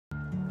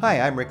Hi,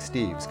 I'm Rick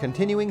Steves,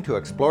 continuing to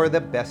explore the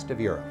best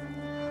of Europe.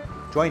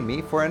 Join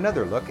me for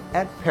another look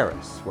at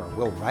Paris, where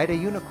we'll ride a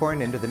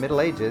unicorn into the Middle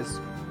Ages,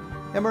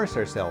 immerse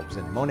ourselves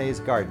in Monet's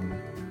garden,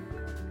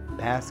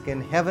 bask in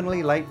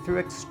heavenly light through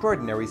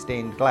extraordinary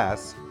stained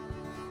glass,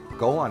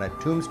 go on a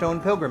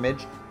tombstone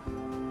pilgrimage,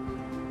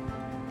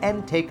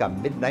 and take a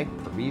midnight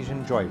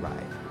Parisian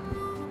joyride.